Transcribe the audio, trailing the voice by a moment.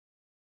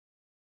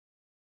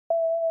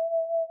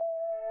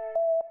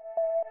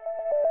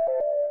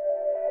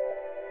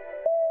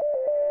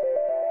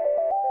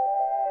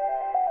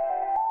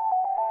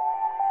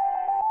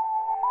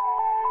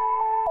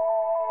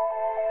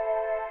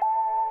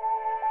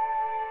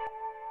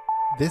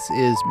This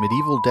is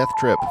Medieval Death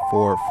Trip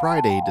for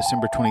Friday,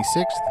 December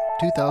 26th,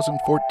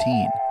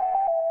 2014,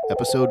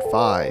 Episode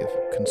 5,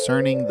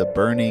 concerning the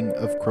burning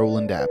of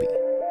Crowland Abbey.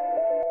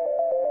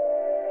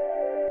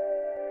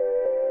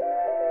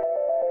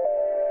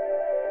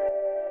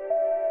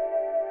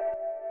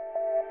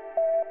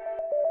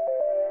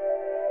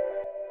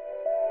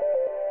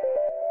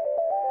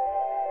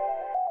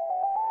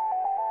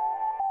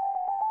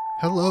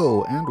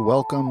 Hello, and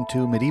welcome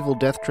to Medieval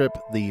Death Trip,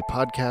 the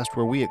podcast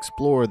where we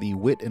explore the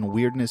wit and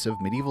weirdness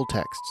of medieval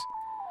texts.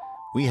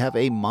 We have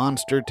a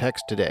monster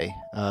text today,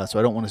 so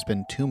I don't want to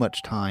spend too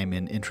much time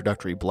in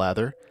introductory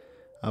blather,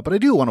 but I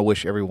do want to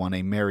wish everyone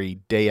a merry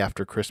day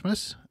after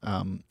Christmas,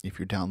 if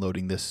you're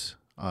downloading this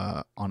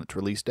on its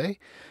release day.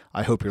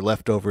 I hope your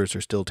leftovers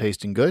are still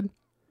tasting good.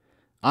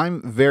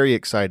 I'm very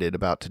excited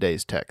about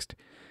today's text.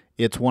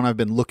 It's one I've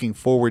been looking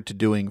forward to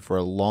doing for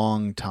a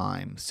long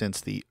time, since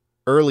the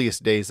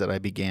earliest days that I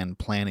began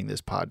planning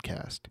this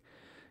podcast.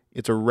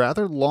 It's a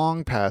rather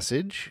long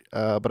passage,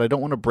 but I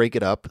don't want to break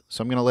it up,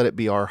 so I'm going to let it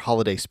be our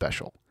holiday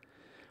special.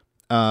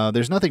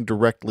 There's nothing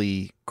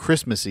directly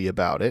Christmassy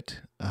about it,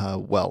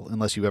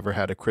 unless you ever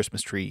had a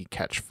Christmas tree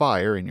catch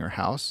fire in your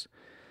house.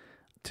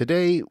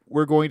 Today,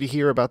 we're going to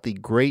hear about the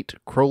Great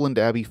Crowland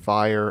Abbey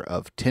Fire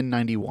of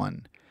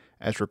 1091,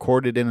 as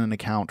recorded in an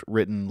account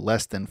written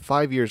less than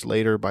 5 years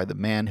later by the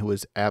man who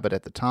was abbot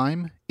at the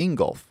time,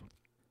 Ingulf.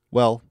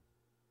 Well,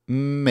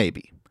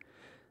 maybe.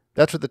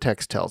 That's what the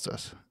text tells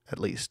us, at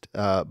least.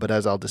 But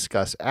as I'll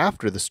discuss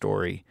after the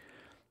story,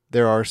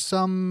 there are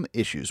some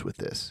issues with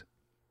this.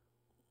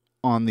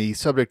 On the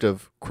subject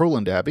of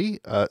Crowland Abbey,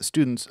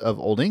 students of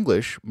Old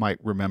English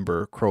might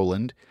remember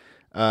Crowland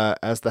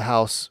as the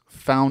house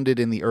founded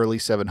in the early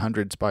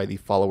 700s by the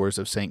followers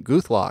of St.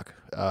 Guthlac,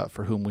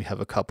 for whom we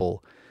have a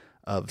couple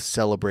of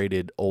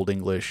celebrated Old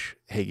English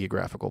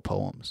hagiographical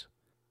poems.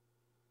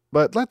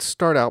 But let's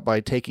start out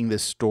by taking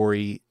this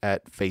story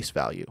at face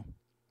value.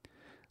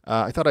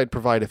 I thought I'd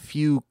provide a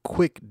few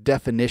quick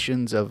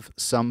definitions of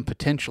some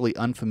potentially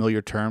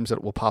unfamiliar terms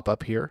that will pop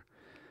up here.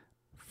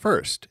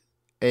 First,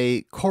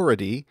 a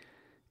corrody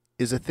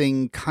is a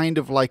thing kind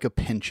of like a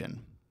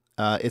pension.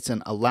 It's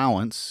an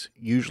allowance,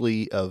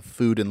 usually of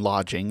food and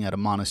lodging at a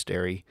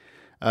monastery,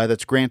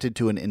 that's granted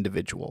to an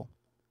individual.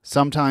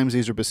 Sometimes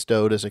these are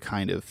bestowed as a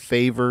kind of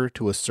favor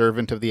to a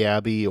servant of the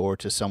abbey or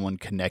to someone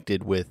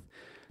connected with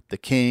the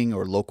king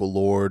or local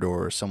lord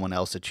or someone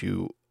else that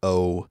you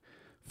owe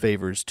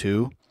favors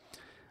to.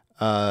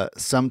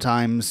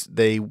 Sometimes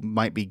they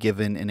might be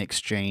given in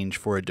exchange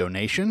for a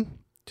donation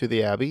to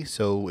the abbey.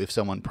 So if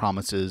someone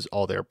promises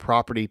all their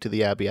property to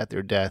the abbey at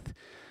their death,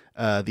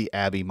 the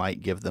abbey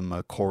might give them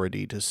a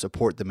corrody to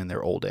support them in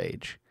their old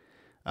age.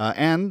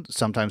 And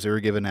sometimes they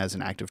were given as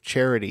an act of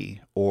charity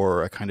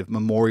or a kind of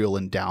memorial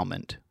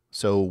endowment.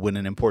 So when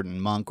an important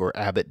monk or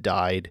abbot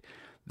died,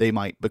 they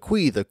might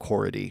bequeath a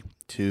corrody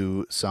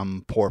to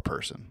some poor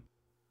person.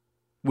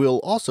 We'll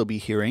also be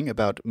hearing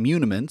about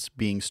muniments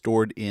being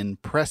stored in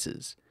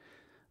presses.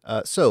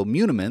 So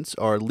muniments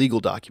are legal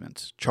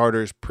documents,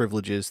 charters,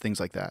 privileges, things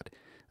like that.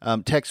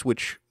 Texts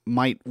which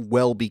might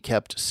well be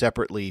kept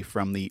separately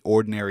from the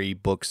ordinary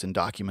books and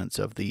documents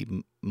of the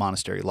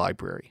monastery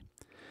library.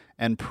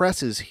 And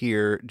presses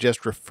here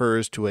just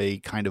refers to a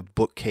kind of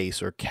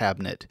bookcase or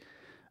cabinet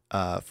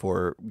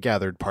for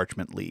gathered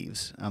parchment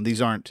leaves.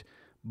 These aren't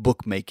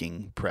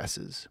bookmaking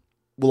presses.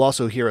 We'll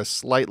also hear a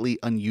slightly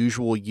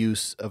unusual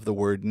use of the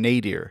word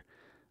nadir,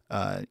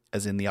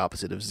 as in the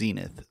opposite of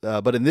zenith.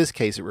 But in this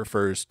case, it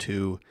refers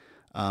to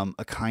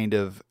a kind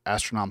of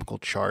astronomical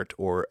chart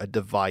or a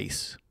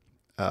device,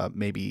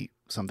 maybe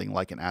something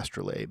like an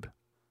astrolabe.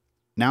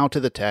 Now to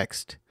the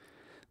text.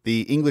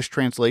 The English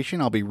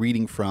translation I'll be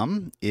reading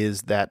from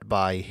is that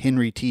by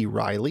Henry T.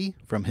 Riley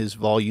from his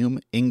volume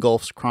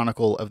Ingulf's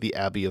Chronicle of the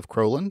Abbey of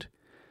Crowland.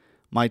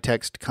 My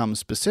text comes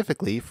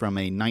specifically from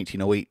a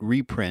 1908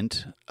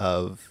 reprint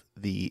of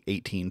the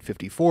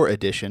 1854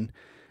 edition,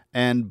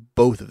 and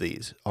both of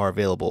these are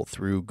available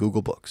through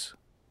Google Books.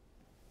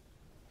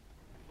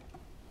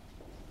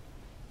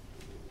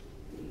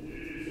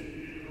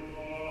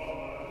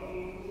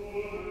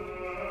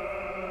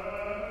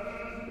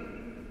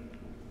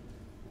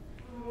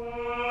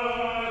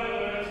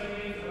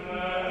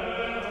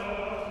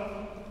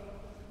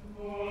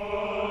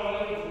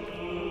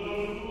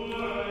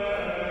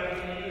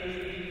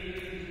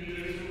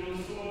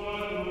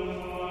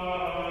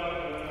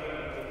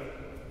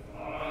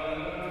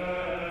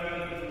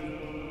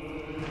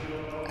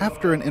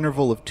 After an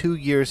interval of 2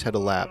 years had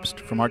elapsed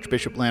from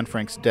Archbishop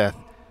Lanfranc's death,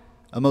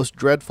 a most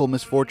dreadful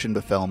misfortune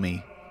befell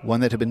me, one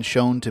that had been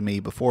shown to me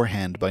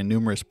beforehand by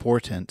numerous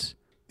portents,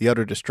 the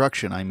utter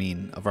destruction, I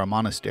mean, of our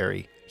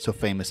monastery, so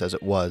famous as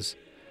it was,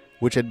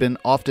 which had been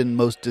often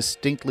most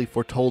distinctly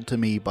foretold to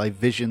me by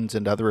visions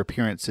and other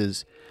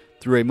appearances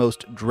through a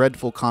most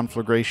dreadful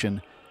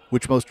conflagration,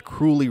 which most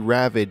cruelly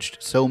ravaged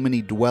so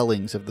many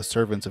dwellings of the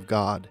servants of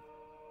God.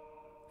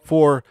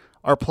 For,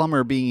 our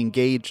plumber being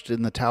engaged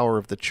in the tower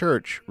of the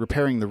church,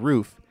 repairing the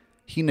roof,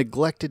 he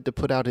neglected to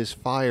put out his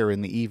fire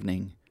in the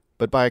evening,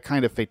 but by a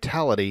kind of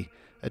fatality,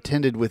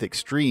 attended with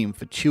extreme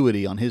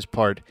fatuity on his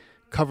part,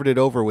 covered it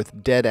over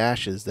with dead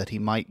ashes that he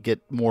might get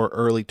more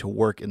early to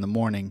work in the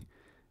morning,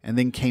 and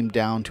then came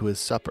down to his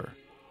supper.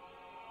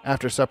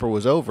 After supper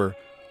was over,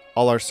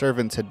 all our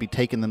servants had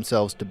betaken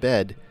themselves to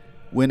bed,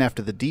 when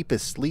after the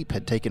deepest sleep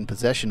had taken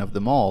possession of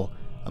them all,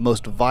 a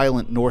most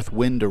violent north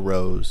wind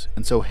arose,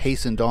 and so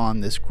hastened on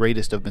this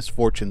greatest of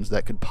misfortunes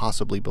that could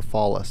possibly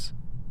befall us.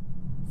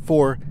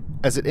 For,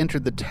 as it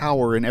entered the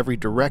tower in every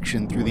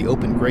direction through the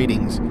open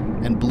gratings,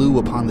 and blew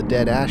upon the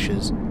dead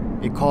ashes,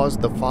 it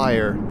caused the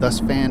fire, thus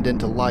fanned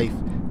into life,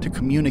 to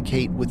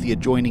communicate with the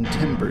adjoining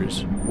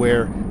timbers,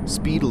 where,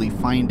 speedily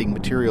finding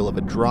material of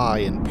a dry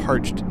and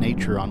parched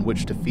nature on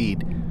which to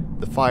feed,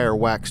 the fire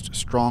waxed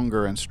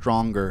stronger and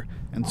stronger,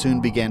 and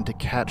soon began to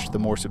catch the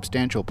more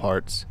substantial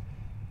parts.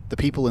 The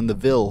people in the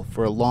ville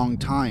for a long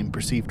time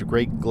perceived a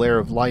great glare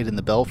of light in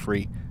the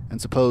belfry, and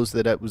supposed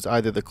that it was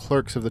either the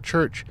clerks of the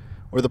church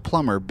or the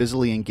plumber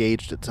busily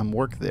engaged at some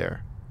work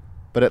there.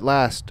 But at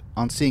last,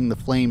 on seeing the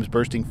flames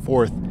bursting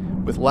forth,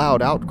 with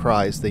loud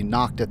outcries they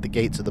knocked at the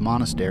gates of the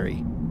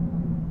monastery.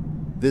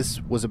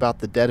 This was about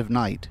the dead of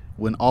night,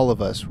 when all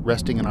of us,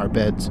 resting in our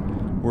beds,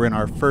 were in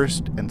our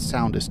first and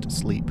soundest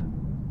sleep.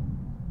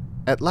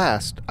 At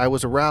last I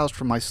was aroused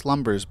from my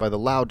slumbers by the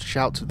loud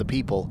shouts of the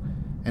people,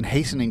 and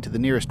hastening to the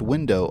nearest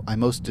window, I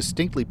most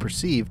distinctly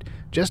perceived,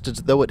 just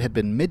as though it had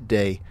been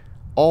midday,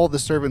 all the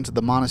servants of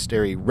the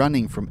monastery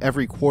running from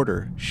every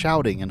quarter,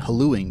 shouting and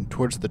hallooing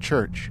towards the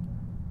church.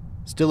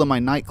 Still in my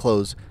night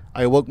clothes,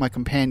 I awoke my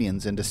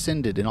companions and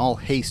descended in all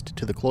haste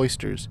to the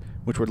cloisters,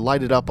 which were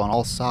lighted up on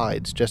all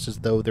sides, just as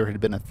though there had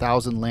been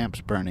 1,000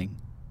 lamps burning.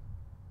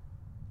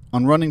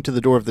 On running to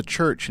the door of the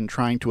church and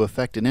trying to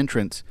effect an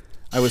entrance,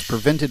 I was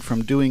prevented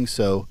from doing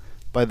so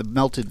by the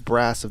melted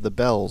brass of the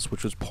bells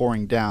which was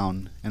pouring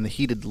down, and the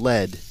heated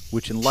lead,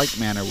 which in like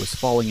manner was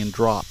falling in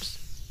drops.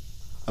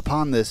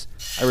 Upon this,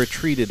 I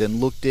retreated and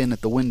looked in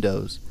at the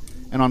windows,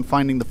 and on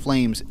finding the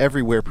flames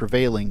everywhere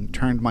prevailing,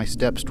 turned my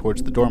steps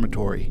towards the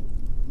dormitory.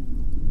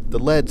 The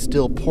lead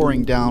still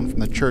pouring down from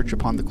the church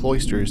upon the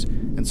cloisters,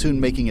 and soon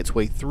making its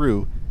way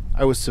through,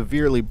 I was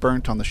severely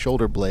burnt on the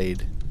shoulder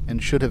blade,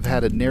 and should have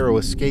had a narrow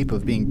escape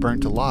of being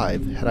burnt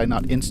alive had I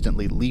not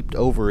instantly leaped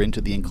over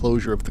into the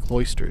enclosure of the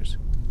cloisters.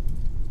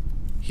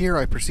 Here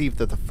I perceived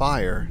that the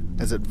fire,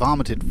 as it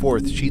vomited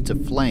forth sheets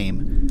of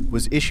flame,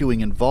 was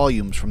issuing in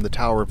volumes from the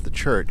tower of the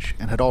church,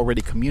 and had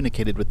already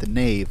communicated with the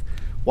nave,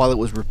 while it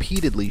was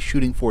repeatedly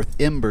shooting forth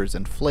embers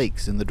and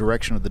flakes in the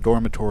direction of the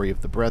dormitory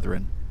of the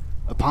brethren,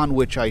 upon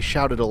which I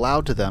shouted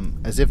aloud to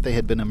them, as if they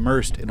had been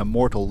immersed in a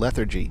mortal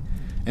lethargy,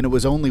 and it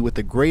was only with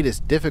the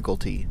greatest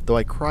difficulty, though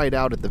I cried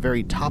out at the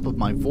very top of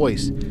my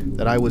voice,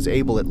 that I was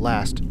able at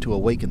last to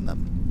awaken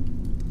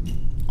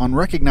them. On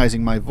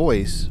recognizing my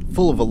voice,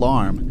 full of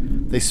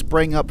alarm, they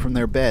sprang up from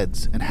their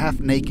beds, and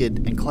half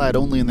naked and clad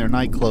only in their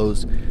night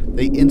clothes,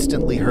 they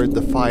instantly heard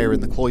the fire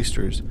in the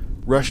cloisters,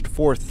 rushed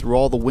forth through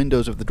all the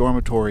windows of the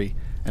dormitory,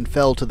 and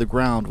fell to the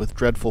ground with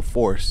dreadful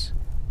force.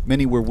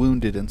 Many were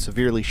wounded and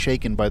severely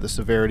shaken by the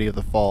severity of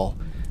the fall,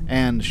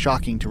 and,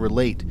 shocking to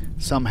relate,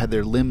 some had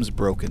their limbs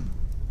broken.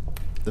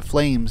 The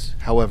flames,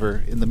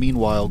 however, in the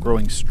meanwhile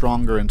growing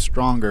stronger and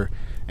stronger,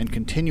 and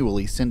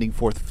continually sending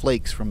forth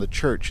flakes from the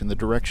church in the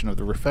direction of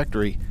the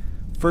refectory,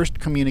 first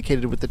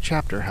communicated with the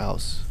chapter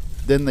house,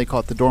 then they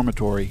caught the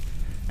dormitory,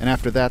 and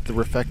after that the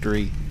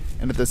refectory,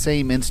 and at the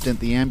same instant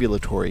the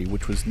ambulatory,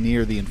 which was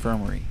near the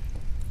infirmary.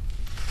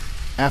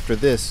 After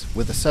this,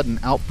 with a sudden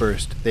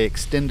outburst, they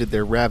extended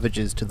their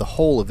ravages to the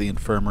whole of the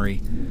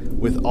infirmary,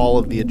 with all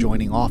of the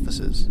adjoining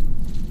offices.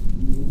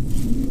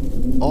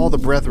 All the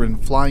brethren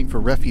flying for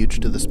refuge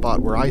to the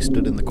spot where I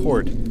stood in the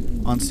court,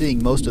 on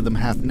seeing most of them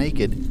half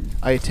naked,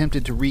 I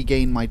attempted to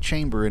regain my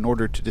chamber in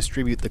order to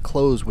distribute the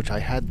clothes which I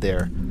had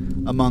there,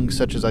 among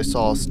such as I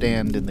saw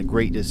stand in the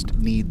greatest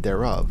need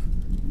thereof.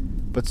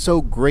 But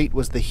so great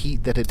was the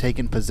heat that had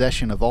taken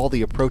possession of all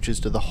the approaches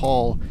to the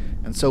hall,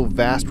 and so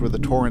vast were the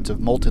torrents of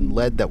molten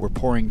lead that were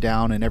pouring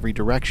down in every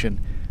direction,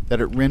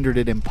 that it rendered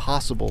it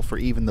impossible for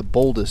even the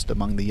boldest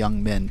among the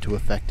young men to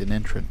effect an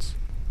entrance.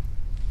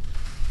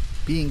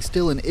 Being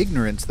still in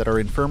ignorance that our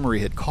infirmary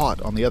had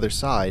caught on the other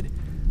side,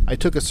 I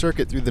took a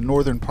circuit through the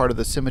northern part of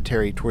the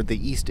cemetery toward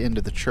the east end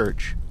of the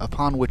church,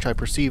 upon which I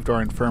perceived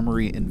our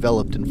infirmary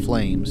enveloped in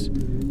flames,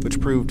 which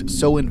proved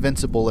so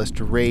invincible as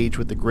to rage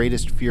with the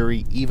greatest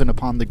fury even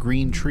upon the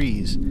green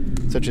trees,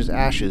 such as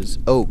ashes,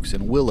 oaks,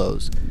 and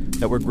willows,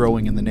 that were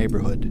growing in the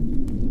neighborhood.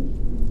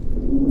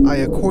 I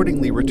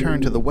accordingly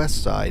returned to the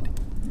west side,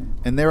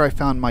 and there I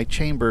found my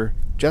chamber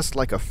just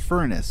like a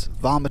furnace,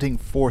 vomiting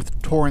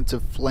forth torrents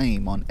of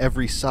flame on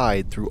every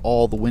side through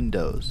all the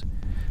windows.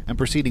 And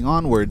proceeding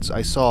onwards,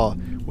 I saw,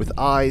 with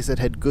eyes that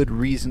had good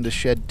reason to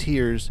shed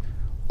tears,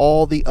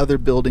 all the other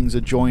buildings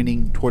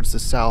adjoining towards the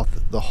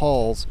south, the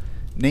halls,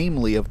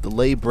 namely of the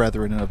lay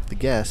brethren and of the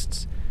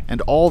guests,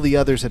 and all the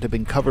others that had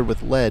been covered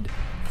with lead,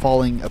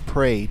 falling a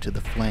prey to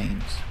the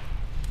flames.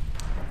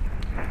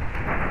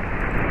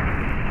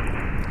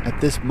 At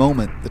this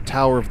moment, the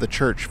tower of the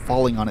church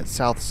falling on its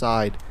south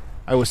side,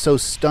 I was so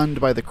stunned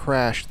by the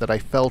crash that I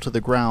fell to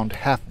the ground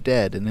half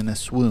dead and in a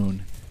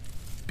swoon.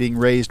 Being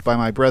raised by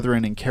my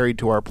brethren and carried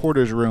to our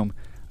porter's room,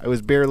 I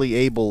was barely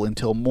able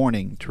until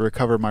morning to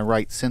recover my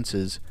right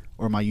senses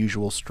or my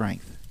usual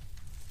strength.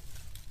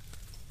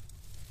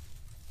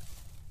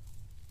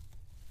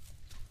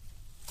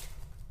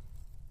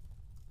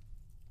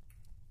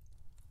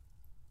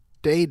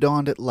 Day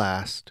dawned at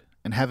last,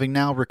 and having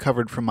now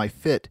recovered from my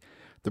fit,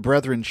 the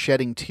brethren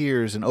shedding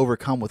tears and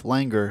overcome with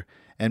languor,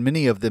 and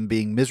many of them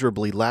being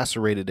miserably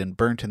lacerated and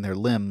burnt in their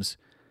limbs,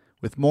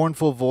 with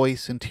mournful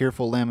voice and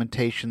tearful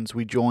lamentations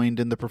we joined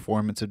in the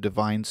performance of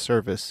divine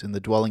service in the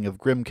dwelling of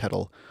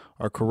Grimkettle,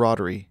 our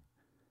corrodery.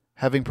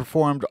 Having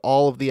performed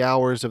all of the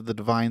hours of the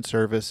divine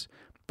service,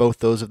 both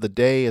those of the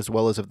day as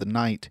well as of the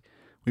night,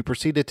 we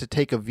proceeded to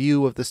take a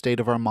view of the state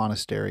of our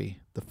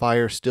monastery, the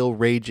fire still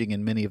raging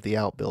in many of the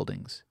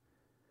outbuildings.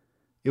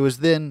 It was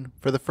then,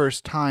 for the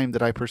first time,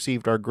 that I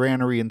perceived our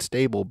granary and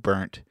stable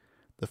burnt,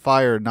 the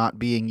fire not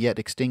being yet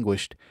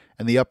extinguished,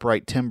 and the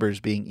upright timbers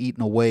being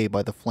eaten away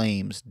by the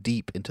flames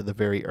deep into the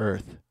very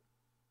earth.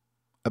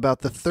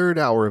 About the 3rd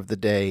hour of the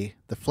day,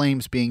 the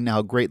flames being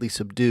now greatly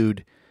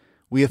subdued,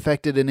 we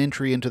effected an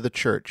entry into the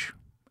church,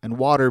 and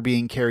water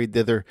being carried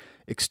thither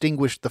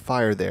extinguished the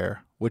fire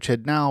there, which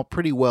had now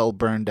pretty well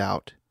burned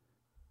out.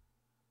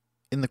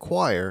 In the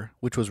choir,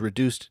 which was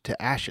reduced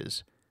to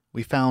ashes,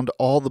 we found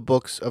all the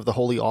books of the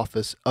Holy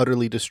Office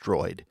utterly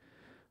destroyed,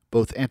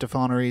 both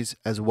antiphonaries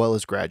as well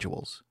as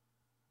graduals.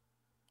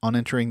 On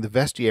entering the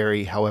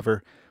vestiary,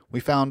 however, we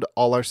found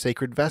all our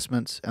sacred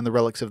vestments and the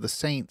relics of the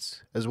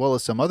saints, as well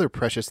as some other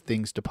precious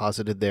things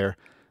deposited there,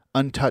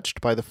 untouched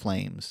by the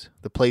flames,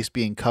 the place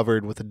being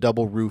covered with a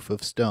double roof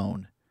of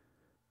stone.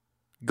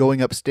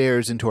 Going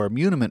upstairs into our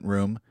muniment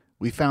room,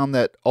 we found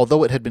that,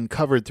 although it had been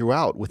covered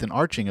throughout with an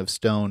arching of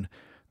stone,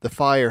 the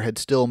fire had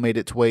still made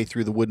its way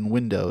through the wooden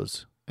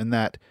windows, and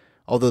that,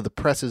 although the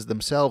presses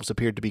themselves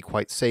appeared to be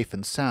quite safe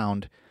and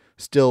sound,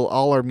 still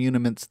all our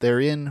muniments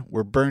therein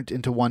were burnt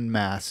into one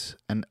mass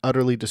and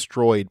utterly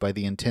destroyed by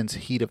the intense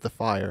heat of the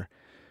fire,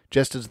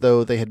 just as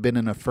though they had been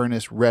in a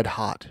furnace red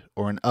hot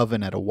or an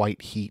oven at a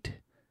white heat.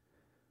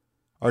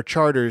 Our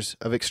charters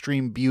of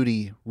extreme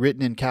beauty,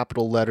 written in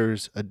capital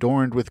letters,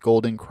 adorned with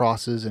golden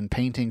crosses and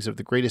paintings of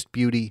the greatest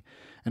beauty,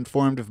 and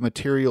formed of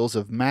materials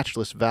of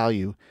matchless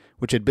value,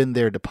 which had been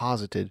there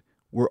deposited,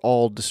 were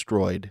all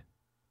destroyed.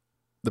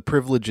 The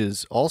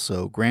privileges,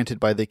 also,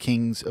 granted by the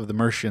kings of the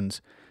Mercians,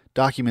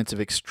 documents of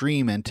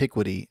extreme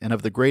antiquity and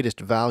of the greatest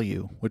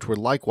value, which were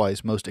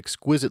likewise most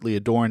exquisitely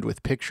adorned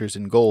with pictures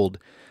in gold,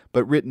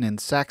 but written in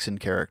Saxon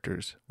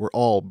characters, were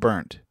all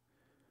burnt.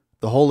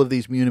 The whole of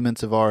these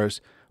muniments of ours,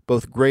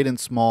 both great and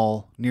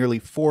small, nearly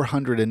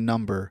 400 in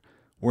number,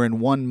 were in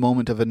one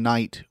moment of a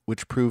night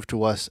which proved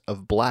to us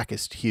of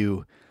blackest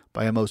hue,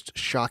 by a most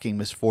shocking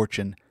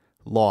misfortune,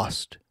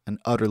 lost and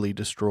utterly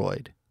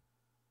destroyed.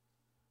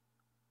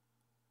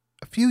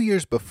 A few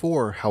years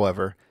before,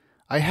 however,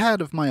 I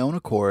had of my own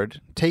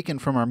accord taken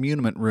from our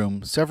muniment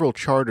room several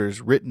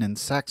charters written in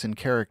Saxon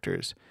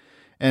characters,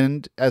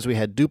 and as we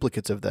had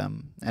duplicates of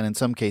them, and in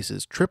some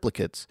cases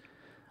triplicates,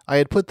 I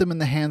had put them in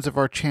the hands of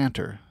our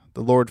chanter,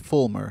 the Lord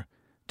Fulmer,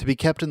 to be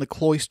kept in the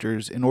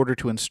cloisters in order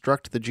to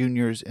instruct the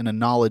juniors in a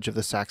knowledge of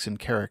the Saxon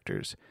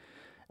characters,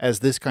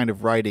 as this kind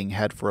of writing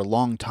had for a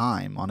long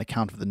time, on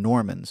account of the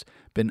Normans,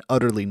 been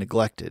utterly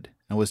neglected,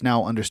 and was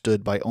now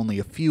understood by only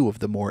a few of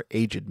the more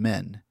aged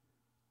men.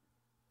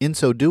 In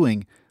so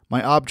doing,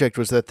 my object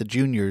was that the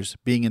juniors,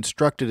 being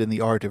instructed in the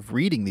art of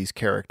reading these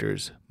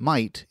characters,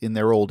 might, in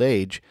their old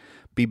age,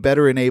 be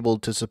better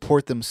enabled to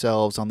support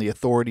themselves on the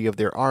authority of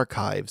their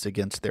archives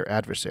against their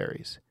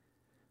adversaries.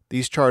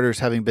 These charters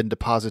having been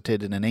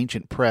deposited in an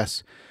ancient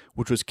press,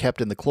 which was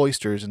kept in the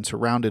cloisters and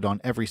surrounded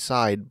on every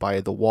side by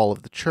the wall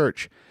of the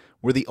church,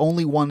 were the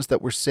only ones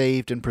that were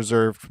saved and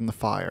preserved from the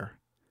fire.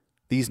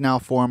 These now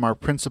form our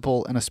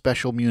principal and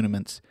especial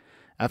muniments,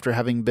 after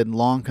having been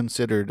long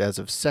considered as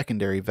of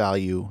secondary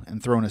value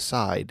and thrown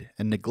aside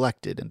and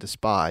neglected and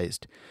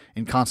despised,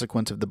 in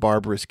consequence of the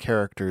barbarous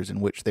characters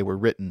in which they were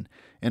written,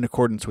 in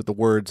accordance with the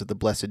words of the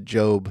blessed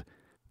Job,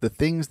 "The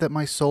things that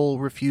my soul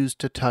refused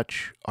to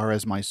touch are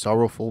as my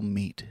sorrowful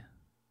meat."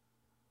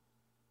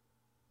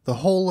 The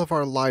whole of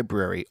our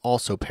library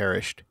also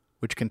perished,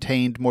 which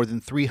contained more than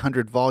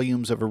 300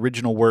 volumes of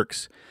original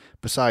works,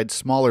 besides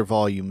smaller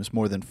volumes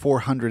more than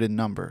 400 in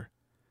number.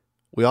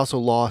 We also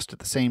lost at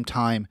the same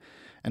time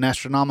an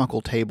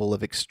astronomical table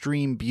of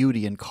extreme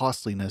beauty and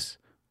costliness,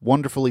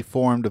 wonderfully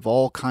formed of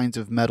all kinds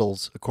of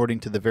metals according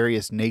to the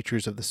various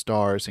natures of the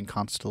stars and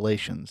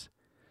constellations.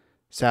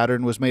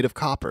 Saturn was made of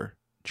copper,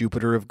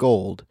 Jupiter of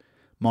gold,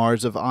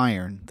 Mars of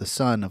iron, the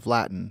Sun of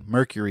latten,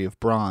 Mercury of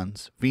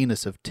bronze,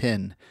 Venus of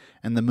tin,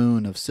 and the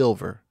Moon of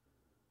silver.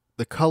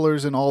 The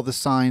colors and all the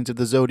signs of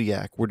the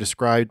zodiac were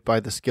described by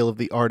the skill of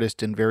the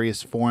artist in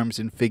various forms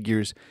and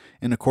figures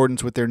in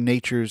accordance with their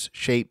natures,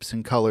 shapes,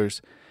 and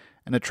colors,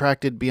 and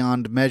attracted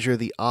beyond measure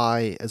the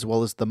eye as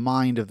well as the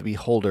mind of the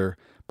beholder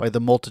by the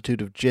multitude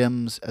of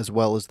gems as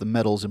well as the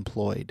metals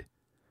employed.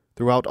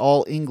 Throughout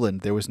all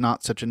England there was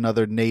not such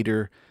another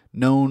nadir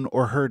known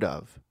or heard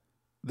of.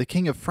 The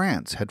King of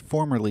France had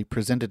formerly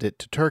presented it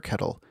to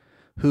Turketul,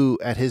 who,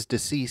 at his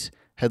decease,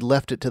 had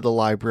left it to the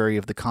library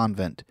of the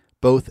convent,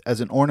 both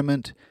as an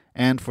ornament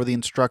and for the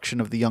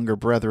instruction of the younger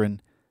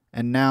brethren,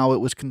 and now it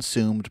was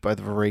consumed by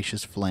the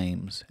voracious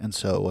flames, and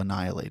so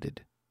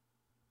annihilated.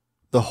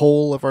 The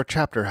whole of our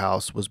chapter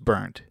house was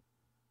burnt.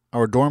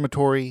 Our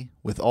dormitory,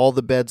 with all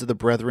the beds of the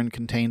brethren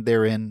contained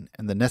therein,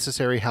 and the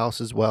necessary house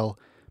as well,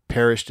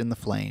 perished in the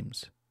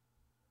flames.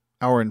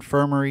 Our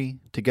infirmary,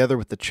 together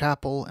with the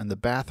chapel and the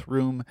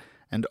bathroom,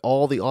 and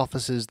all the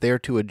offices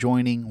thereto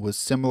adjoining, was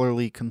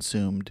similarly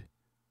consumed.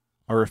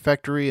 Our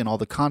refectory and all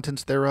the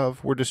contents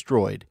thereof were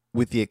destroyed,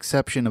 with the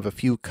exception of a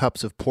few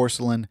cups of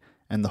porcelain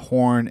and the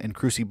horn and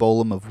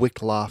crucibolum of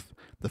Wichtlof,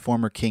 the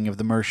former king of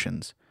the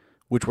Mercians,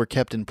 which were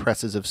kept in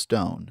presses of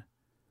stone.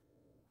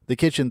 The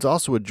kitchens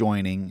also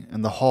adjoining,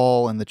 and the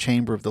hall and the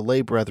chamber of the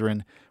lay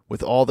brethren,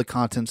 with all the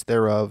contents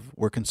thereof,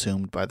 were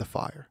consumed by the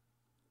fire.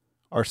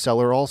 Our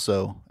cellar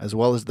also, as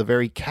well as the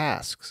very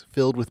casks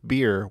filled with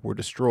beer, were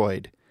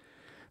destroyed.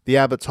 The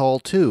abbot's hall,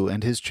 too,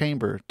 and his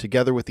chamber,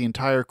 together with the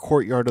entire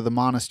courtyard of the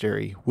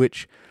monastery,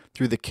 which,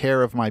 through the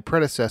care of my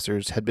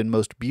predecessors, had been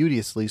most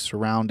beauteously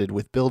surrounded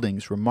with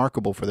buildings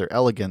remarkable for their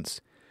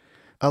elegance.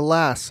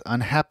 Alas,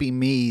 unhappy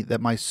me,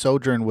 that my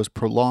sojourn was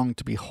prolonged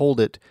to behold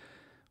it,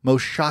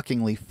 most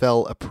shockingly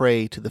fell a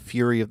prey to the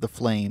fury of the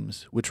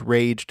flames, which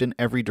raged in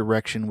every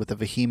direction with a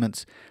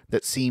vehemence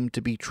that seemed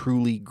to be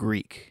truly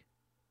Greek.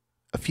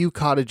 A few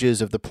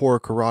cottages of the poor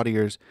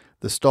courtiers,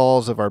 the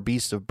stalls of our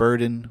beasts of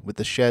burden, with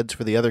the sheds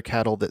for the other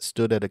cattle that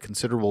stood at a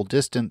considerable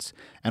distance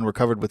and were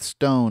covered with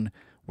stone,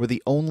 were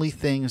the only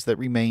things that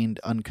remained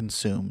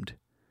unconsumed.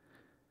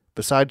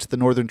 Besides the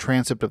northern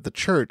transept of the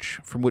church,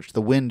 from which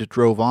the wind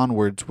drove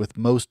onwards with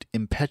most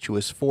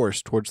impetuous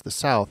force towards the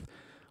south,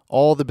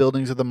 all the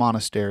buildings of the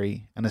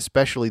monastery, and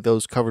especially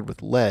those covered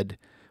with lead,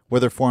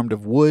 whether formed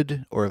of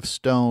wood or of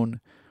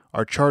stone,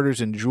 our charters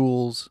and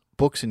jewels,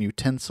 books and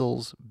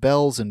utensils,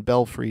 bells and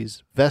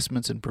belfries,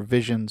 vestments and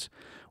provisions,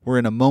 were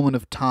in a moment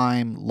of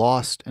time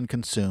lost and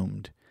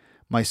consumed,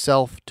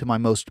 myself, to my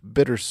most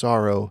bitter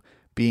sorrow,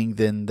 being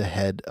then the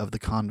head of the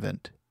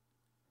convent.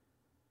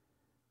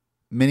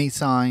 Many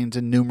signs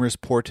and numerous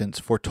portents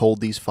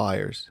foretold these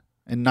fires,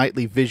 and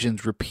nightly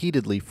visions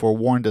repeatedly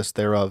forewarned us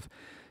thereof,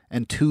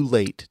 and too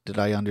late did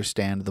I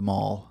understand them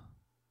all.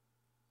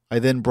 I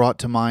then brought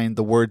to mind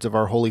the words of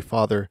our Holy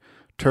Father,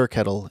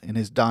 Turketul, in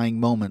his dying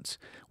moments,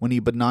 when he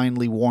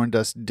benignly warned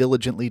us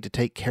diligently to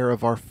take care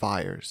of our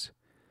fires,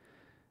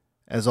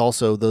 as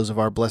also those of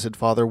our blessed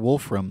Father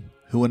Wolfram,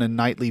 who in a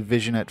nightly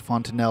vision at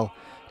Fontenelle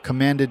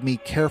commanded me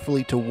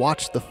carefully to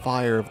watch the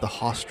fire of the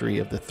hostelry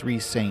of the three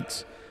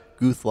saints,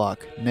 Guthlac,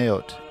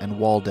 Neot, and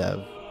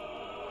Waldev.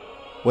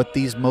 What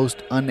these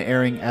most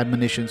unerring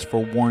admonitions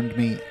forewarned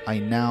me, I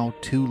now,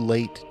 too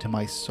late to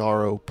my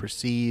sorrow,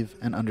 perceive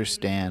and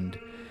understand,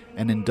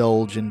 and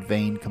indulge in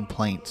vain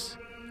complaints,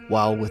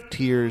 while with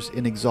tears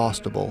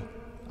inexhaustible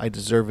I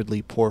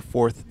deservedly pour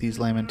forth these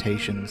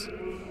lamentations,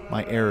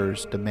 my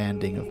errors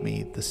demanding of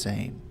me the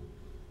same.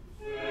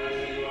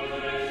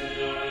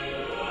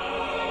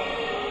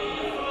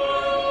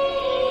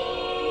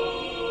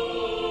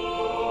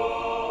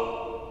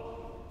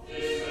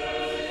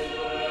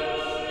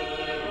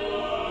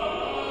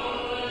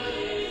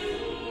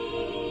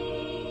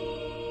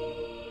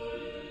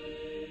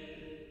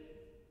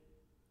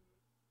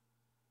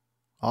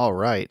 All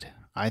right.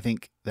 I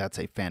think that's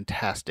a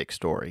fantastic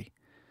story.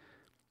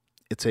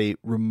 It's a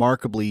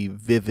remarkably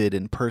vivid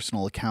and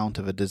personal account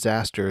of a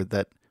disaster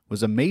that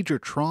was a major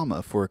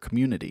trauma for a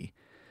community.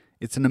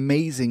 It's an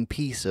amazing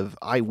piece of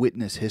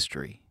eyewitness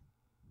history.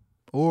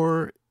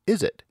 Or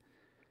is it?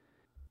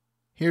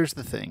 Here's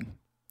the thing.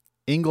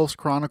 Ingolf's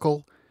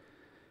Chronicle,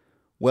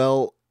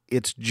 well,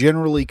 it's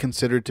generally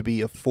considered to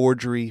be a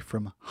forgery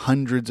from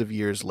hundreds of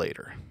years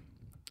later.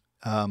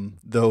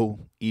 Though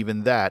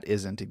even that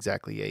isn't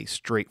exactly a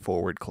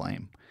straightforward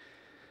claim.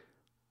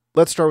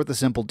 Let's start with the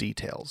simple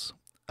details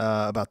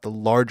about the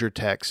larger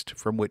text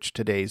from which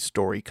today's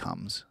story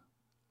comes.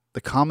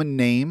 The common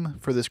name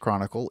for this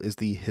chronicle is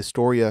the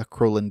Historia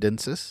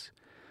Crowlandensis,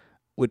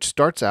 which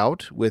starts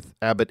out with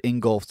Abbot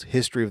Ingolf's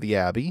History of the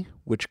Abbey,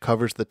 which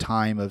covers the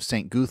time of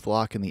St.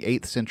 Guthlac in the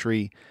 8th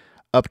century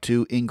up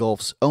to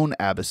Ingolf's own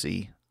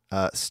abbacy,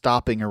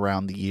 stopping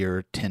around the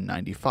year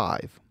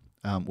 1095.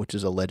 Which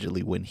is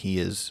allegedly when he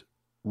is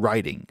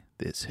writing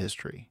this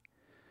history.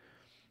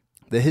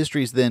 The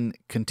history is then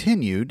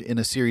continued in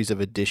a series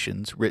of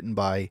editions written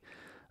by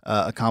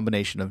a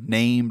combination of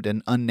named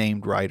and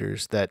unnamed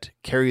writers that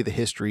carry the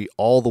history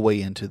all the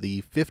way into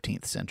the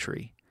 15th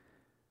century.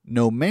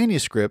 No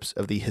manuscripts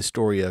of the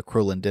Historia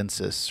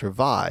Crowlandensis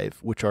survive,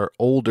 which are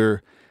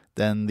older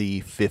than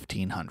the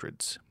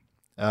 1500s,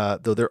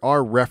 though there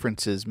are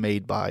references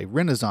made by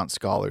Renaissance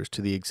scholars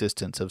to the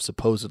existence of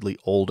supposedly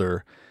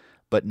older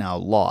but now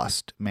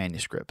lost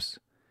manuscripts.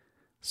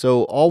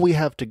 So all we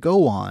have to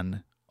go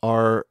on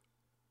are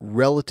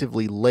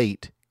relatively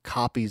late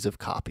copies of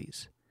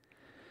copies.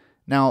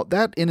 Now,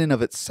 that in and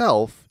of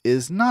itself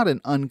is not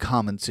an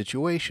uncommon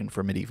situation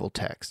for medieval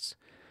texts,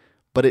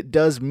 but it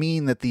does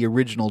mean that the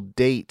original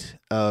date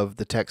of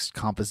the text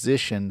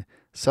composition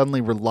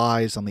suddenly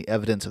relies on the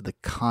evidence of the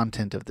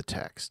content of the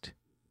text.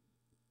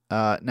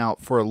 Now,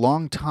 for a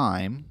long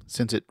time,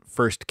 since it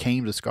first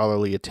came to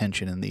scholarly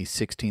attention in the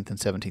 16th and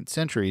 17th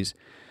centuries,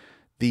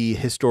 the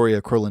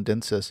Historia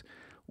Crolendensis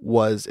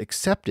was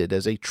accepted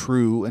as a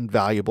true and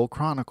valuable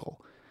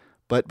chronicle.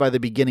 But by the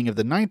beginning of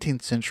the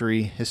 19th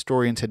century,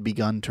 historians had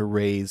begun to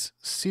raise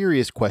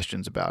serious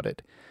questions about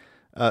it,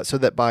 so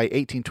that by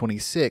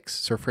 1826,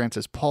 Sir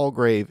Francis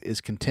Palgrave is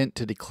content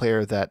to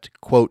declare that,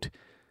 quote,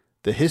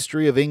 "The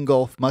history of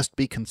Ingolf must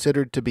be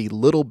considered to be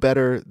little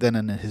better than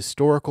an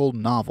historical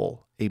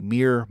novel, a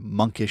mere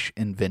monkish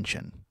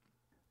invention."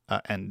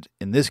 And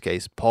in this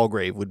case,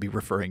 Palgrave would be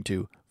referring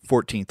to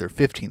 14th or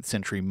 15th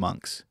century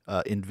monks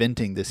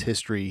inventing this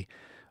history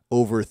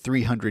over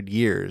 300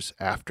 years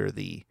after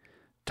the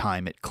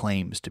time it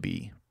claims to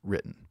be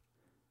written.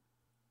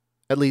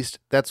 At least,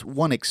 that's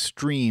one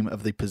extreme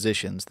of the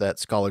positions that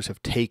scholars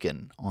have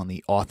taken on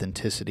the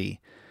authenticity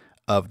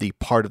of the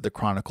part of the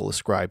chronicle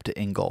ascribed to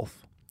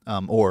Ingolf,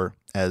 or,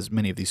 as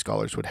many of these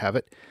scholars would have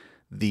it,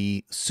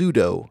 the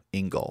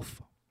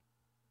pseudo-Ingolf.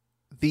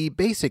 The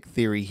basic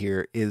theory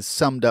here is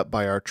summed up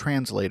by our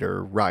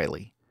translator,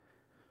 Riley.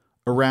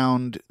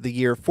 Around the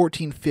year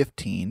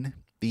 1415,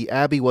 the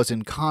abbey was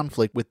in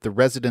conflict with the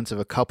residents of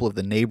a couple of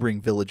the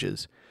neighboring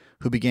villages,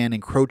 who began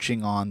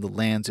encroaching on the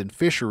lands and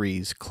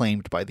fisheries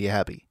claimed by the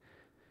abbey.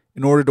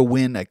 In order to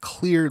win a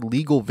clear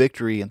legal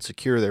victory and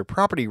secure their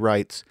property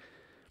rights,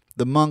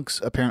 the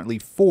monks apparently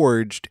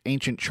forged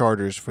ancient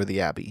charters for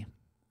the abbey.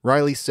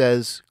 Riley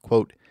says,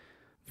 quote,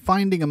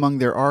 "Finding among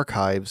their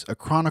archives a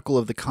chronicle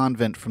of the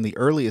convent from the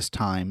earliest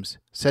times,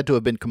 said to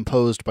have been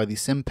composed by the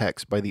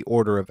Simpex by the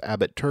order of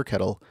Abbot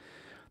Turkettle,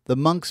 the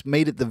monks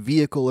made it the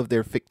vehicle of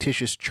their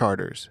fictitious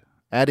charters,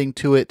 adding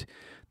to it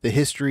the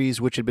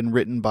histories which had been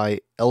written by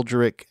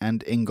Eldrick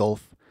and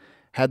Ingolf,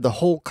 had the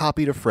whole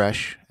copied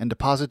afresh, and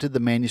deposited the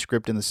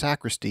manuscript in the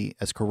sacristy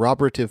as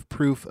corroborative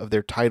proof of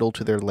their title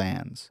to their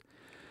lands.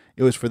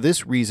 It was for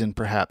this reason,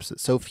 perhaps,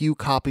 that so few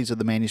copies of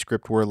the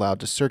manuscript were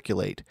allowed to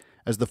circulate,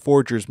 as the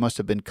forgers must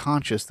have been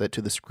conscious that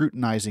to the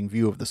scrutinizing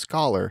view of the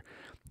scholar,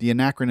 the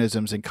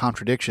anachronisms and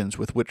contradictions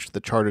with which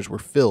the charters were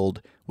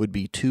filled would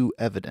be too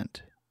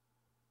evident."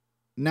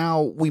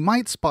 Now, we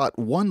might spot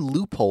one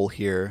loophole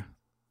here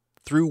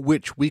through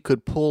which we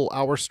could pull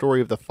our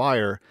story of the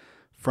fire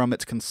from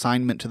its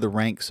consignment to the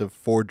ranks of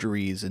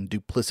forgeries and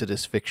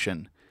duplicitous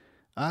fiction.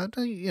 Not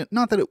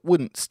that it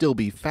wouldn't still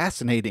be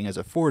fascinating as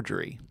a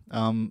forgery,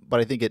 but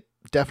I think it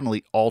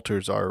definitely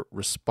alters our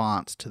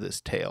response to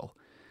this tale,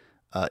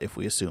 if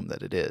we assume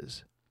that it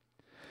is.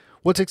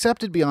 What's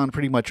accepted beyond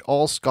pretty much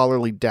all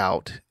scholarly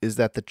doubt is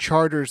that the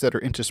charters that are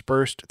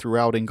interspersed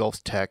throughout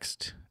Ingolf's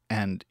text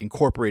and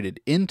incorporated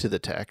into the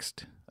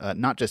text,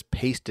 not just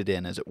pasted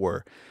in, as it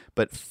were,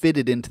 but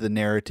fitted into the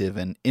narrative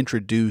and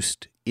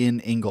introduced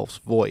in Ingolf's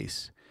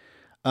voice.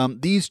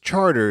 These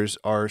charters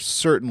are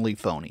certainly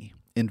phony,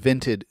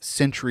 invented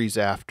centuries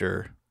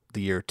after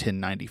the year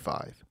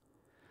 1095.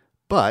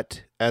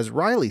 But, as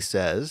Riley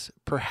says,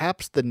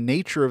 perhaps the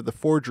nature of the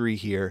forgery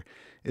here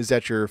is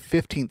that your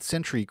 15th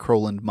century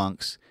Crowland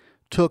monks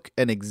took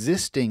an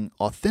existing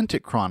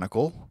authentic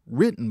chronicle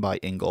written by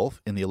Ingolf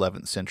in the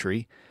 11th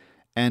century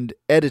and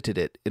edited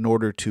it in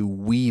order to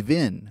weave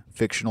in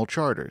fictional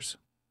charters.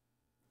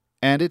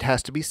 And it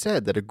has to be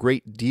said that a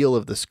great deal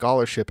of the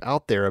scholarship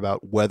out there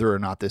about whether or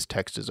not this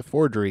text is a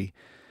forgery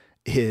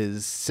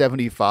is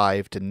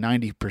 75 to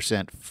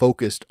 90%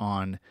 focused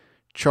on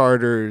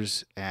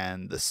charters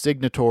and the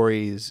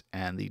signatories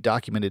and the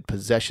documented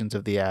possessions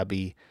of the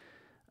abbey.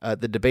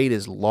 The debate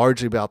is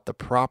largely about the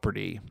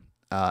property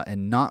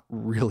and not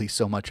really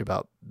so much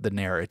about the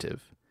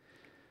narrative.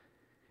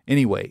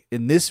 Anyway,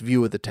 in this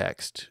view of the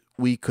text,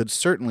 we could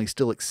certainly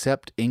still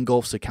accept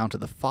Ingolf's account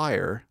of the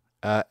fire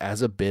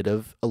as a bit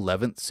of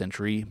 11th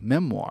century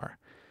memoir.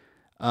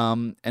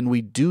 And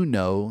we do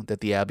know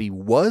that the abbey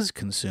was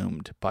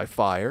consumed by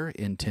fire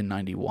in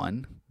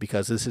 1091,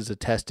 because this is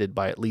attested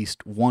by at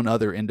least one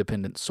other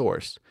independent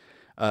source.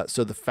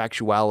 So the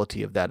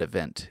factuality of that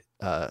event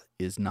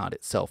is not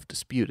itself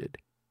disputed.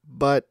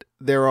 But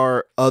there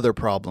are other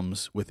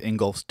problems with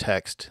Ingolf's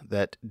text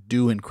that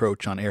do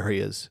encroach on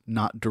areas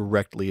not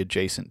directly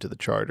adjacent to the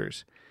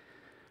charters.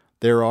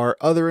 There are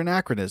other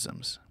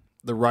anachronisms.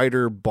 The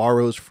writer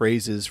borrows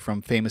phrases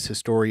from famous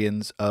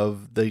historians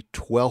of the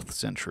 12th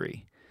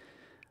century.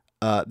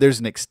 There's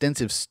an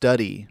extensive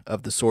study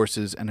of the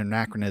sources and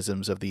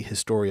anachronisms of the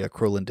Historia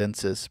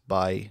Crolendensis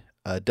by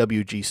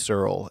W.G.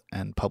 Searle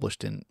and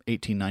published in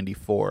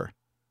 1894.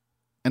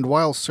 And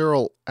while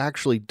Searle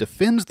actually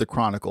defends the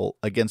chronicle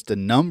against a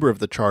number of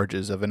the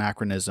charges of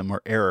anachronism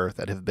or error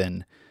that have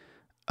been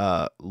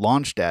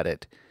launched at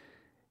it,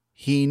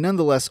 he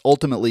nonetheless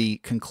ultimately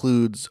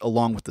concludes,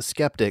 along with the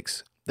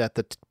skeptics, that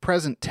the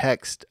present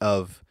text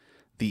of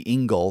the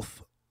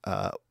Ingolf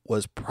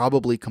was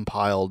probably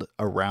compiled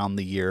around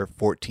the year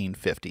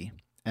 1450,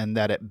 and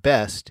that at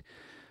best,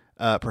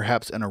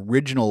 perhaps an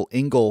original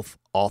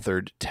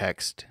Ingolf-authored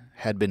text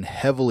had been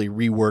heavily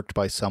reworked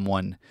by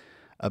someone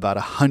about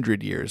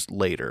 100 years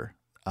later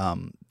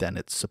than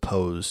its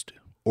supposed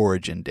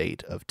origin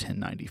date of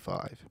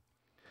 1095.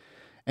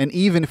 And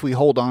even if we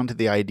hold on to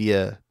the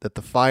idea that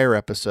the fire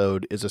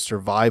episode is a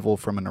survival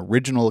from an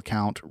original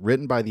account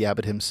written by the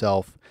abbot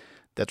himself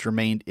that's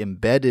remained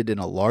embedded in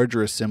a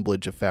larger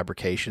assemblage of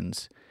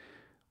fabrications,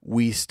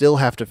 we still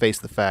have to face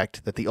the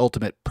fact that the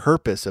ultimate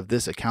purpose of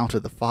this account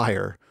of the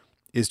fire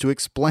is to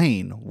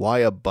explain why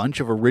a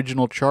bunch of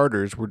original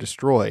charters were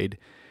destroyed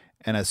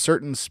and a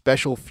certain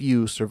special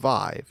few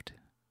survived,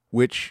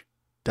 which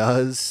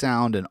does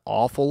sound an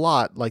awful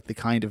lot like the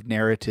kind of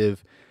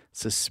narrative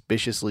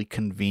suspiciously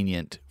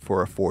convenient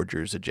for a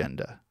forger's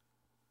agenda.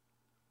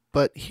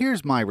 But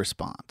here's my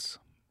response.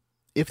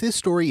 If this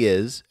story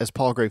is, as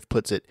Palgrave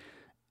puts it,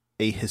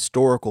 a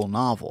historical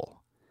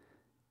novel,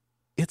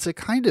 it's a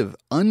kind of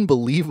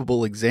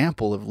unbelievable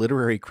example of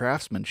literary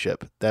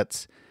craftsmanship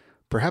that's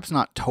perhaps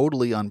not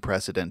totally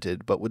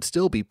unprecedented, but would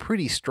still be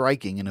pretty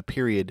striking in a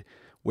period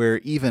where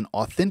even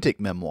authentic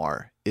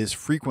memoir is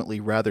frequently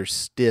rather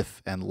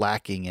stiff and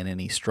lacking in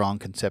any strong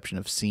conception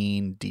of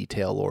scene,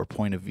 detail, or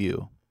point of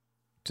view.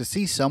 To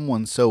see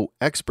someone so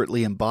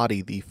expertly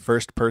embody the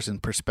first-person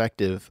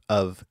perspective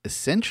of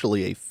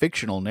essentially a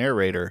fictional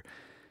narrator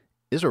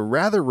is a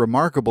rather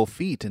remarkable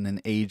feat in an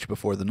age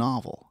before the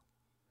novel.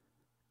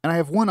 And I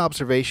have one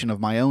observation of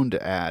my own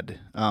to add.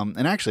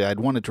 And actually, I'd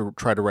wanted to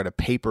try to write a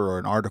paper or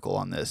an article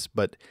on this,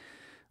 but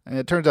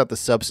it turns out the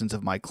substance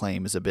of my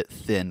claim is a bit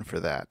thin for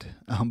that.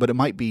 But it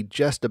might be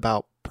just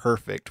about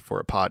perfect for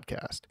a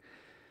podcast.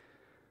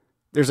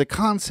 There's a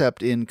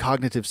concept in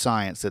cognitive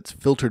science that's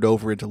filtered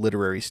over into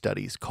literary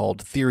studies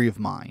called theory of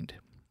mind,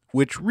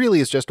 which really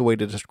is just a way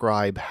to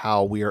describe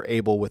how we are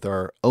able with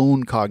our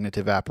own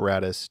cognitive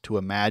apparatus to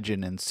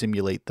imagine and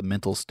simulate the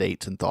mental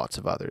states and thoughts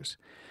of others.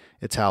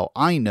 It's how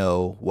I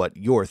know what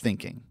you're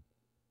thinking.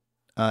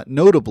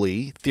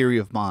 Notably, theory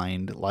of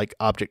mind, like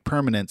object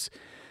permanence,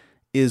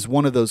 is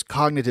one of those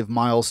cognitive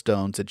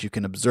milestones that you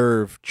can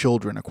observe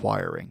children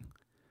acquiring.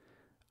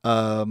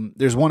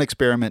 There's one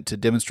experiment to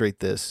demonstrate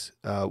this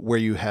where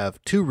you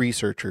have two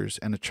researchers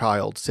and a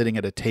child sitting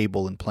at a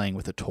table and playing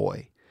with a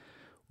toy.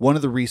 One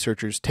of the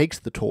researchers takes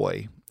the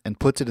toy and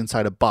puts it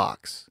inside a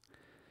box.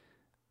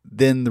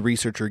 Then the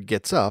researcher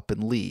gets up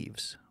and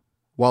leaves.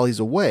 While he's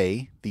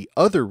away, the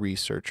other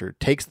researcher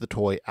takes the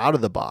toy out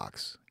of the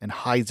box and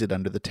hides it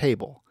under the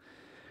table.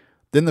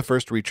 Then the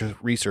first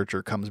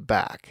researcher comes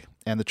back,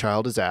 and the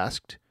child is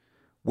asked,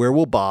 where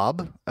will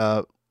Bob,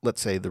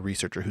 let's say the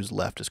researcher who's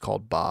left is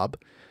called Bob,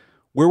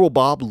 where will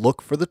Bob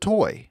look for the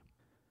toy?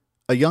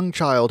 A young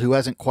child who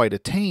hasn't quite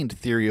attained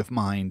theory of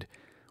mind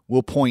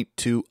will point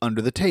to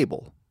under the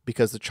table,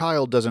 because the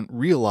child doesn't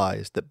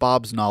realize that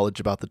Bob's knowledge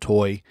about the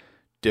toy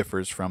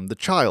differs from the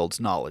child's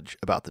knowledge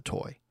about the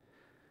toy.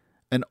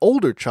 An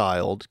older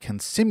child can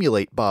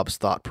simulate Bob's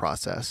thought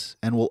process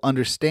and will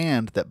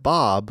understand that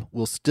Bob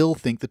will still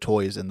think the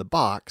toy is in the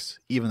box,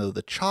 even though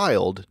the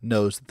child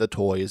knows that the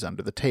toy is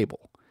under the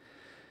table.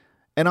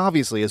 And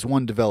obviously, as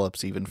one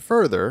develops even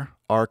further,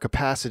 our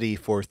capacity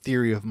for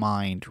theory of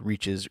mind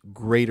reaches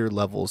greater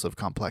levels of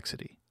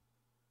complexity.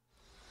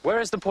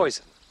 Where is the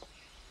poison?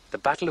 The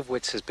battle of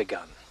wits has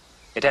begun.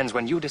 It ends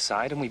when you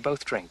decide and we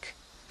both drink,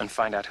 and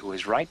find out who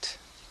is right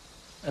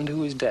and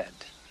who is dead.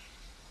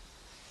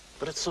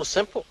 But it's so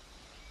simple.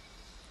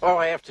 All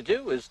I have to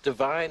do is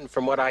divine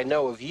from what I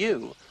know of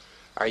you.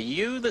 Are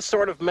you the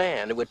sort of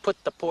man who would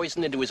put the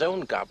poison into his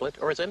own goblet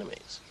or his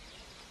enemy's?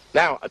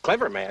 Now, a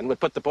clever man would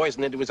put the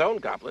poison into his own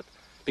goblet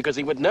because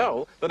he would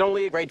know that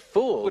only a great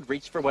fool would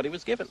reach for what he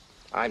was given.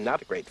 I'm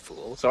not a great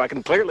fool, so I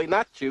can clearly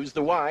not choose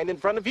the wine in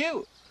front of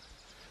you.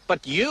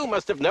 But you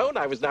must have known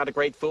I was not a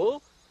great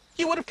fool.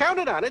 You would have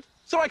counted on it,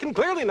 so I can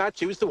clearly not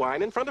choose the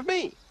wine in front of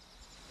me.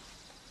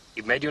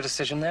 You've made your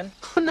decision then?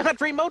 Not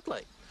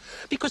remotely.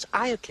 Because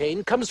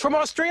iocane comes from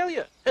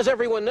Australia, as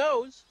everyone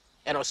knows.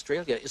 And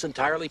Australia is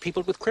entirely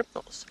peopled with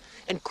criminals.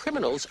 And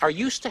criminals are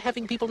used to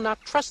having people not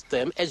trust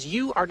them, as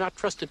you are not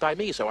trusted by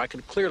me, so I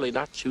can clearly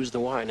not choose the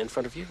wine in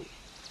front of you.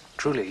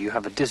 Truly, you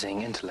have a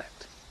dizzying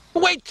intellect.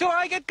 Wait till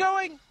I get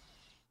going!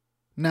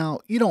 Now,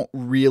 you don't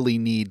really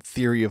need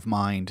theory of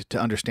mind to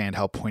understand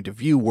how point of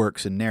view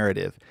works in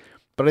narrative,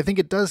 but I think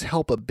it does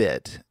help a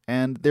bit,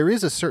 and there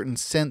is a certain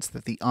sense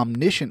that the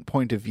omniscient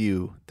point of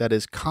view that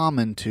is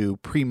common to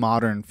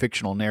pre-modern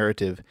fictional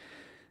narrative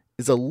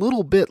is a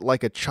little bit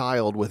like a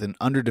child with an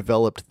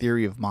underdeveloped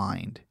theory of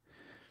mind.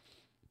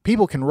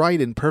 People can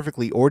write in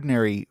perfectly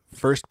ordinary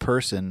first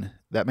person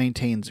that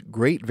maintains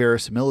great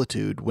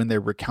verisimilitude when they're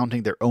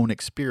recounting their own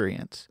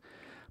experience,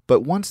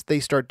 but once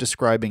they start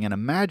describing an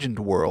imagined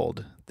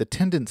world, the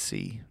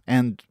tendency,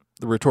 and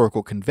the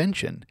rhetorical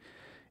convention,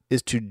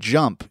 is to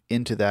jump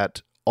into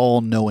that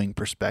all-knowing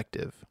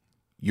perspective.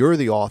 You're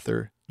the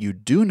author, you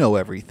do know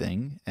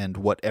everything and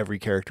what every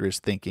character is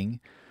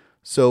thinking,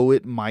 so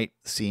it might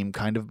seem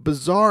kind of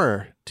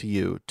bizarre to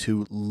you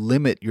to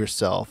limit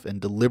yourself and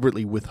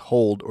deliberately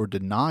withhold or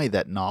deny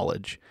that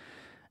knowledge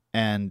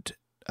and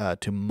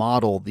to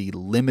model the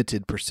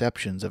limited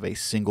perceptions of a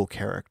single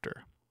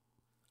character.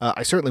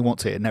 I certainly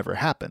won't say it never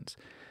happens,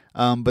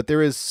 But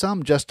there is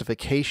some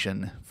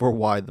justification for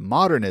why the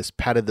modernists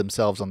patted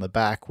themselves on the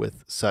back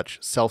with such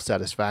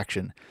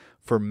self-satisfaction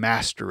for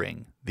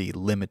mastering the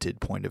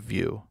limited point of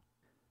view.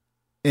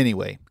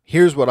 Anyway,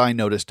 here's what I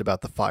noticed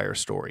about the fire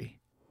story.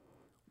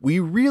 We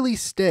really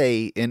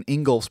stay in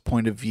Ingolf's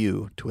point of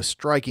view to a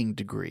striking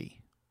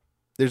degree.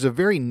 There's a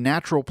very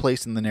natural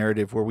place in the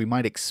narrative where we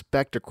might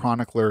expect a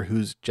chronicler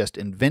who's just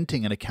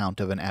inventing an account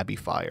of an abbey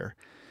fire,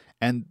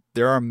 and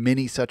there are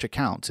many such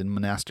accounts in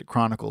monastic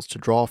chronicles to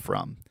draw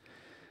from.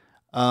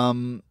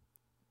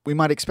 We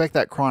might expect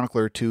that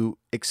chronicler to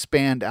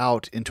expand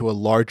out into a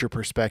larger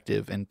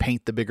perspective and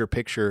paint the bigger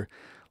picture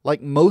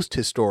like most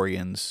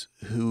historians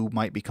who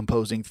might be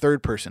composing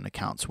third-person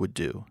accounts would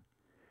do.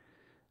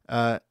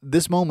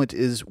 This moment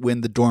is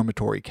when the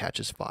dormitory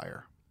catches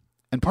fire.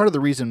 And part of the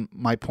reason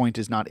my point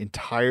is not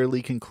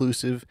entirely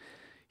conclusive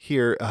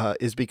here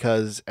is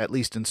because, at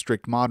least in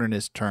strict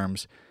modernist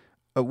terms,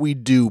 we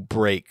do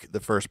break the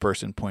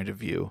first-person point of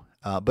view,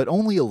 but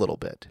only a little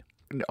bit.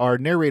 Our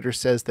narrator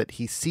says that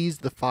he sees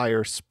the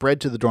fire spread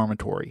to the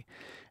dormitory,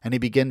 and he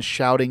begins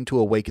shouting to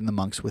awaken the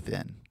monks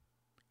within.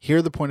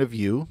 Here the point of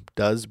view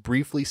does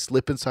briefly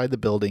slip inside the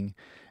building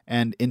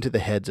and into the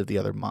heads of the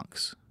other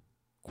monks.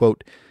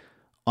 Quote,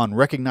 "On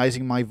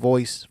recognizing my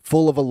voice,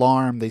 full of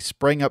alarm, they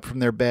sprang up from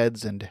their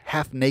beds, and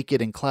half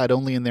naked and clad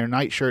only in their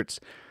nightshirts,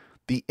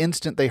 the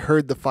instant they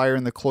heard the fire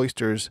in the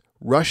cloisters,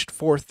 rushed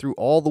forth through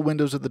all the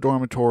windows of the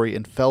dormitory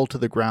and fell to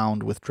the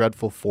ground with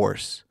dreadful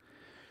force."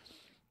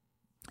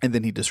 And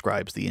then he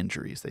describes the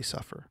injuries they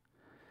suffer.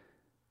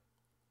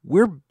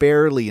 We're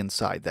barely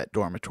inside that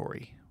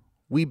dormitory.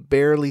 We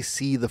barely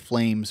see the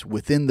flames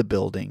within the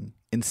building.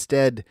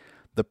 Instead,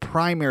 the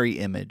primary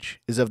image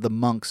is of the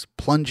monks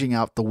plunging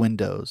out the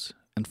windows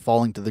and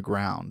falling to the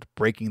ground,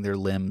 breaking their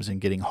limbs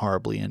and getting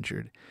horribly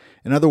injured.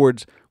 In other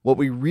words, what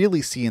we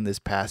really see in this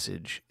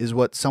passage is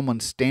what someone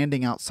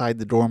standing outside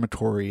the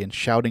dormitory and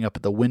shouting up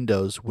at the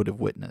windows would have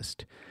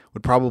witnessed,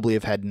 would probably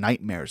have had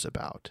nightmares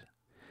about.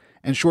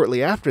 And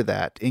shortly after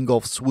that,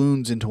 Ingolf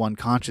swoons into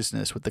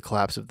unconsciousness with the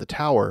collapse of the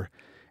tower,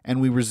 and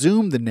we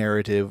resume the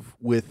narrative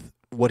with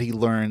what he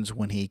learns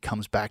when he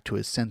comes back to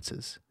his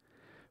senses.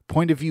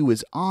 Point of view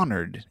is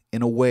honored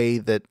in a way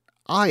that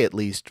I, at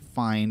least,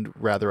 find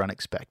rather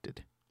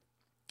unexpected.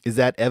 Is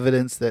that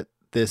evidence that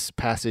this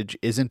passage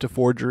isn't a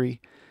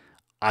forgery?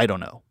 I don't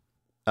know.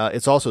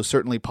 It's also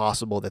certainly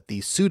possible that the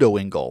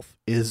pseudo-Ingolf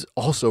is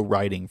also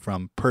writing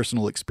from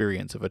personal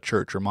experience of a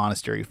church or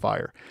monastery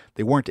fire.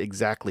 They weren't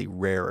exactly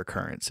rare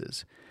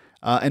occurrences.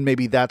 And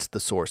maybe that's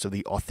the source of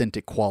the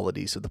authentic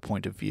qualities of the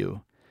point of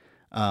view,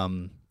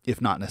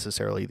 if not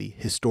necessarily the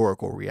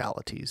historical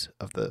realities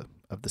of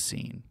the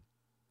scene.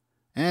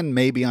 And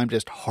maybe I'm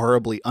just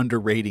horribly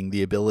underrating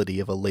the ability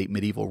of a late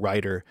medieval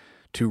writer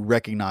to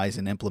recognize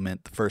and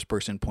implement the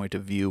first-person point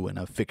of view in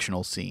a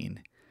fictional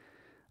scene.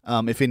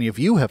 If any of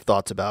you have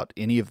thoughts about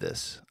any of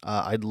this,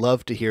 I'd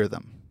love to hear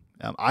them.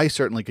 I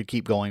certainly could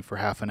keep going for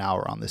half an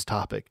hour on this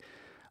topic,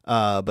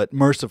 but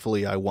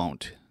mercifully I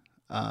won't.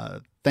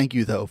 Thank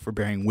you, though, for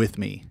bearing with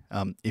me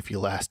if you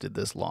lasted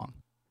this long.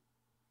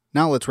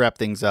 Now let's wrap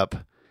things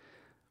up.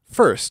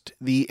 First,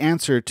 the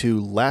answer to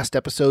last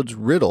episode's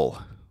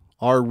riddle.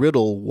 Our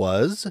riddle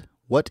was,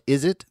 what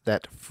is it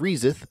that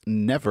freezeth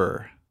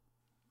never?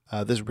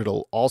 This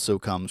riddle also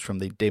comes from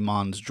the De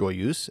Mons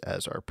Joyeuse,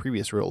 as our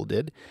previous riddle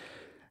did.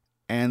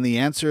 And the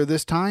answer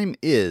this time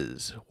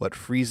is, what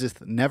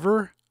freezeth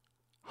never?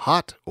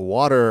 Hot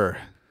water.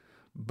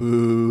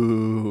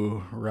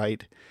 Boo,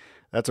 right?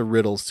 That's a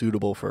riddle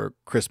suitable for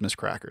Christmas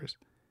crackers.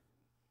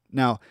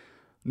 Now,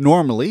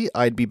 normally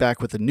I'd be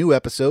back with a new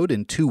episode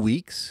in 2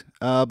 weeks,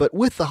 but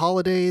with the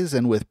holidays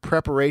and with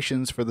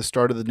preparations for the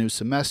start of the new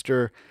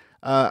semester,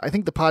 I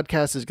think the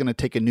podcast is going to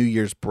take a New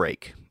Year's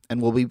break, and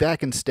we'll be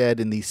back instead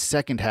in the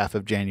second half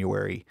of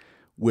January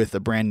with a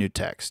brand new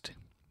text.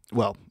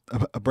 Well,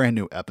 a brand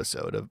new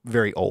episode of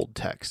very old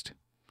text.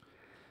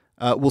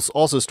 We'll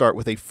also start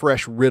with a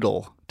fresh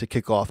riddle to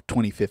kick off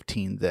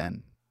 2015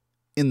 then.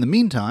 In the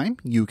meantime,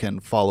 you can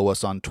follow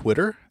us on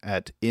Twitter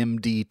at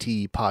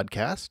MDT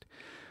Podcast,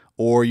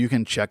 or you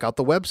can check out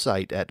the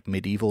website at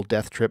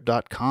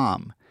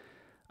medievaldeathtrip.com.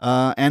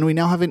 And we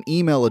now have an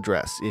email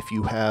address if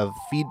you have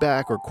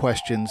feedback or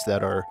questions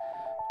that are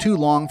too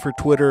long for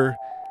Twitter,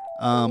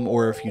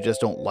 or if you just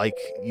don't like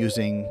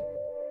using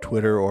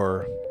Twitter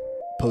or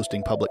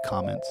posting public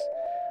comments.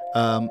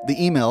 The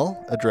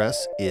email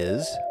address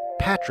is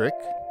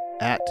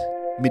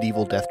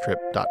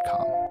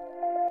patrick@medievaldeathtrip.com.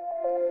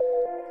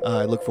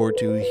 I look forward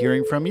to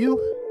hearing from you.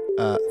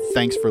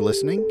 Thanks for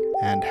listening,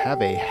 and have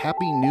a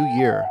happy new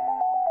year.